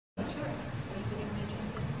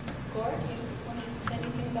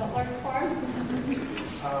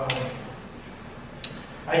I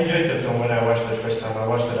enjoyed the film when I watched it the first time. I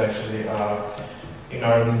watched it actually in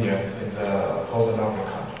Armenian, in the Golden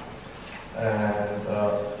Africa. And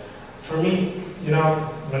for me, you know,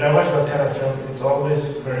 when I watch that kind of film, it's always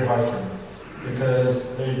very hard for me. Because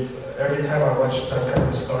every time I watch that kind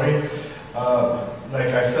of story,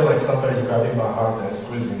 like I feel like somebody's grabbing my heart and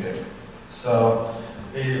squeezing it. So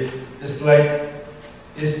it's like,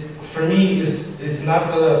 for me, it's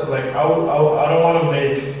not the, like, I don't want to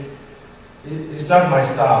make, it's not my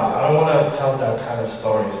style. I don't want to tell that kind of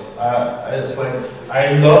stories. It's like,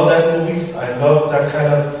 I love that movies. I love that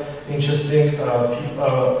kind of interesting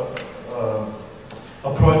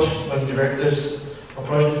approach when directors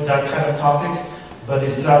approach that kind of topics, but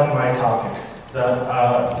it's not my topic.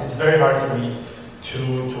 It's very hard for me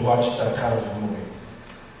to watch that kind of movie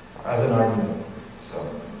as an Armenian. So.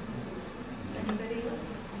 Anybody else?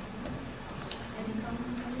 Any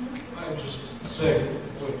comments on this? I would just say,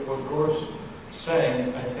 with what Gore's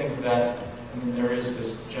saying, I think that there is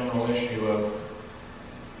this general issue of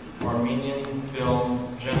Armenian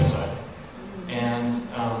film genocide. And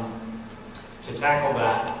to tackle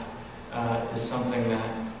that is something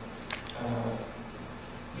that,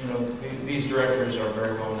 you know, these directors are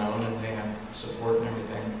very well known and they have support and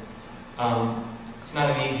everything. It's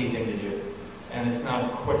not an easy thing to do, and it's not a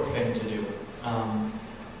quick thing to do.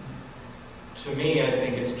 To me, I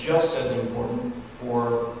think it's just as important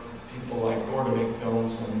for people like Gore to make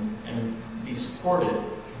films and be supported,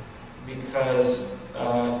 because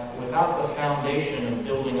without the foundation of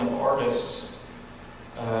building up artists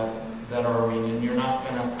that are Armenian, you're not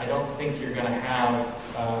gonna, I don't think you're gonna have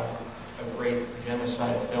a great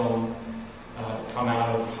genocide film come out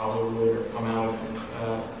of Hollywood or come out of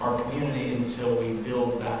our community until we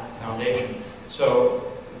build that foundation. So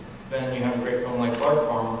then you have a great film like Bark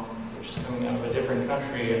Farm, which is coming out of a different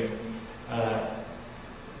country, and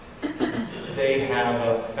they have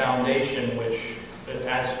a foundation which,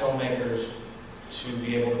 as filmmakers, to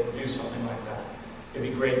be able to produce something like that. It'd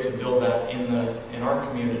be great to build that in our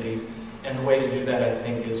community, and the way to do that, I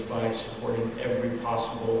think, is by supporting every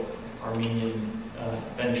possible Armenian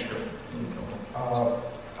venture in film.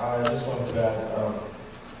 I just wanted to add,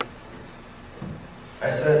 I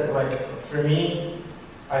said, like, for me,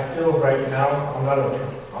 I feel right now I'm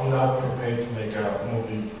not prepared to make a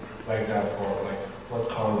movie like that, or like what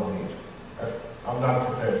Carl made. I'm not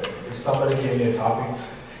prepared. If somebody gave me a topic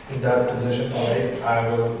in that position to make, I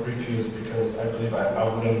will refuse, because I believe I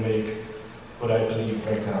wouldn't make what I believe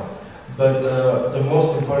right now. But the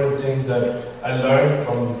most important thing that I learned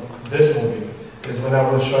from this movie is when I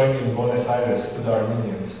was showing in Buenos Aires to the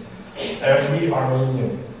Armenians. Every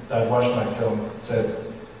Armenian that watched my film said,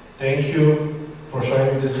 "Thank you for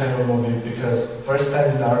showing me this kind of movie, because first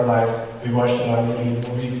time in our life we watched an Armenian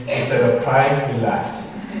movie, instead of crying, we laughed."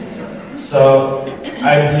 So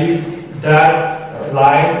I believe that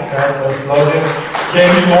line, that slogan, gave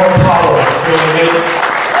me more power to make.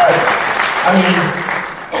 I mean,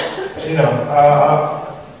 you know,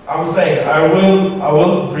 I'm saying I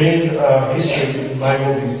will bring history in my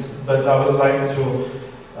movies, but I would like to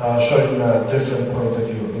show it in a different point of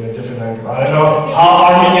view, in a different angle. I don't know how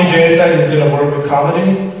Armenian genocide is going to work with comedy.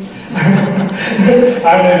 I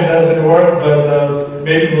don't know if that's going to work, but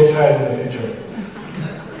maybe we'll try it in the future.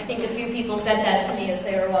 I think a few people said that to me as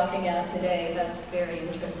they were walking out today. That's very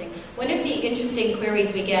interesting. One of the interesting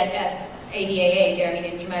queries we get at ADAA, the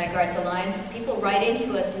Armenian Dramatic Arts Alliance, is people write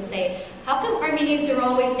into us and say, how come Armenians are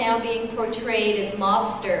always now being portrayed as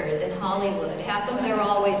mobsters in Hollywood? How come they're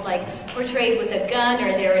always like portrayed with a gun,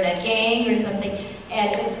 or they're in a gang or something?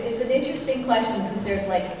 And it's an interesting question, because there's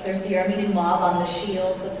the Armenian mob on the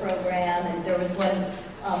Shield, the program, and there was one,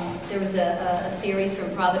 there was a series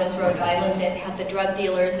from Providence, Rhode Island that had the drug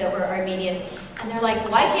dealers that were Armenian. And they're like,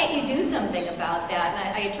 why can't you do something about that?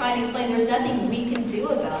 And I try to explain there's nothing we can do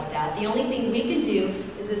about that. The only thing we can do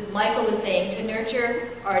is, as Michael was saying, to nurture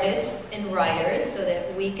artists and writers so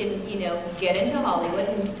that we can, you know, get into Hollywood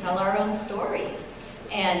and tell our own stories.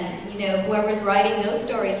 And, you know, whoever's writing those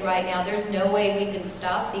stories right now, there's no way we can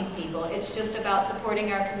stop these people. It's just about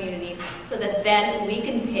supporting our community so that then we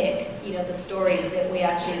can pick, you know, the stories that we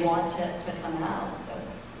actually want to come out. So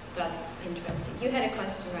that's interesting. You had a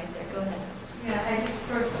question right there. Go ahead. Yeah, I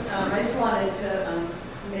just wanted to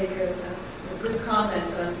make a good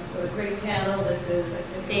comment on what a great panel this is. I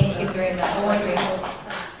think Thank you very much. Wonderful.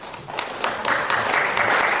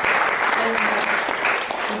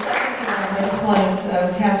 The second thing, I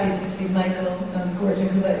was happy to see Michael Gordon,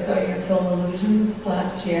 because I saw your film Illusions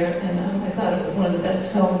last year, and I thought it was one of the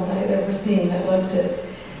best films I had ever seen. I loved it.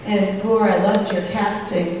 And Gore, I loved your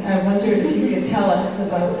casting. I wondered if you could tell us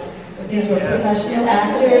about But these were professional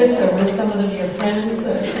actors, or were some of them your friends?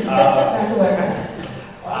 Talk about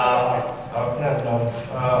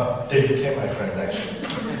that. They became my friends, actually.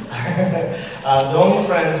 The only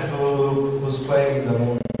friend who's playing in the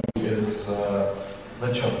movie is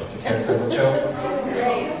Licho, the character Licho. That's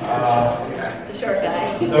great. The short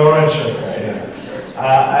guy. The orange shirt guy,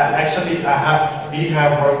 yeah. We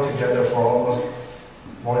have worked together for almost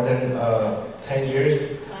more than 10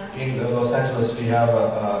 years. In Los Angeles, we have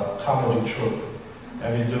a comedy troupe,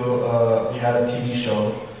 and we had a TV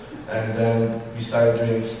show, and then we started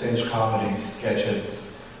doing stage comedy sketches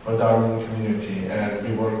for the Armenian community, and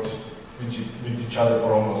we worked with each other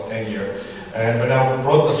for almost 10 years. And when I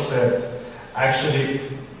wrote the script, actually,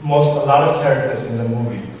 a lot of characters in the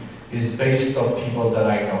movie is based on people that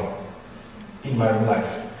I know in my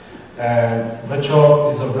life. And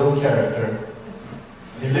Licho is a real character.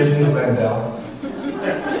 He lives in Glendale.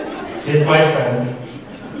 He's my friend,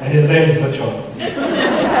 and his name is Licho.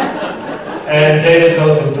 And David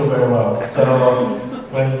knows him too very well. So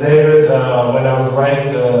when I was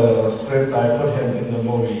writing the script, I put him in the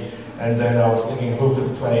movie, and then I was thinking who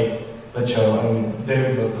could play Licho, and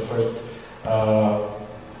David was the first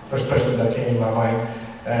person that came in my mind.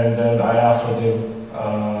 And then I offered him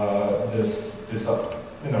this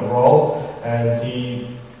role, and he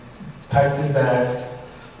packed his bags,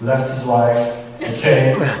 left his wife,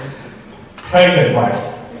 became pregnant wife.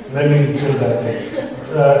 Let me choose that thing.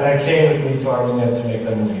 And came with me to Armenia to make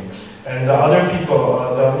the movie. And the other people,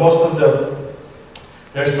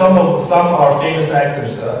 some are famous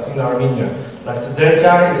actors in Armenia. Like the dead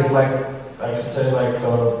guy is like, I could say like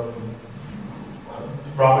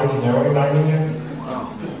Robert De Niro in Armenia.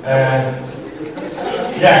 And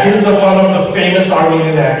yeah, he's one of the famous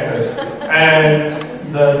Armenian actors. And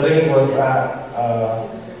the thing was that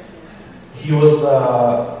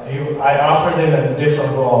I offered him a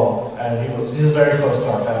different role, and he's very close to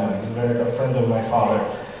our family. He's a friend of my father.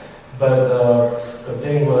 But the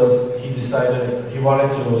thing was, he decided he wanted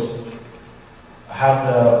to do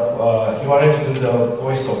the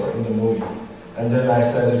voiceover in the movie. And then I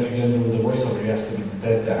said, if you're going to do the voiceover, he has to be the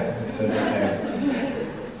dead guy. He said, okay.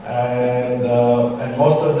 And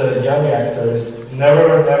most of the young actors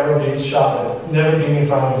never been shot, never been in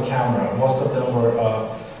front of the camera. Most of them were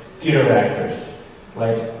theater actors.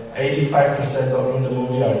 Like 85% in the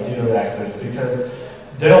movie are theater actors, because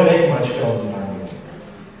they don't make much films in Armenia.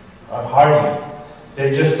 Hardly.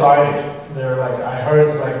 They just started. They're like, I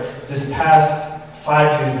heard like this past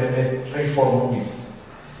 5 years they made 3-4 movies.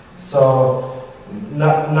 So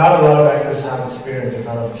not a lot of actors have experience in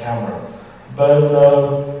front of a camera. But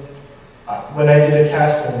when I did a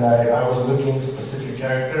casting, I was looking at specific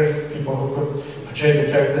characters, people who could portray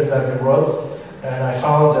the characters that we wrote, and I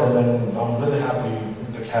found them, and I'm really happy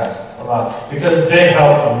with the cast a lot, because they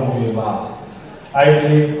helped the movie a lot.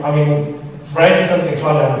 Writing something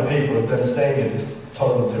funny on the paper, then saying it is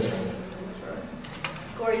totally different.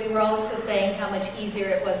 Gore, you were also saying how much easier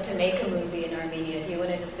it was to make a movie in Armenia. Do you want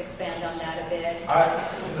to just expand on that a bit?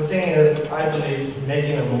 The thing is, I believe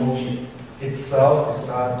making a movie itself is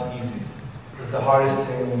not easy. It's the hardest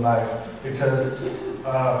thing in life, because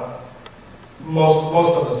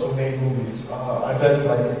most of us who make movies, I bet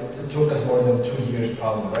like it took us more than 2 years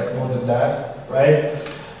probably, right? More than that, right?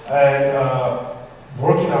 And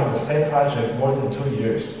working on the same project more than 2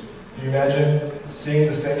 years. Can you imagine seeing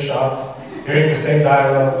the same shots, hearing the same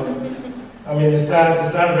dialogue? I mean, it's not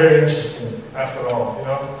very interesting after all, you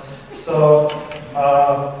know? So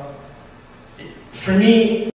for me,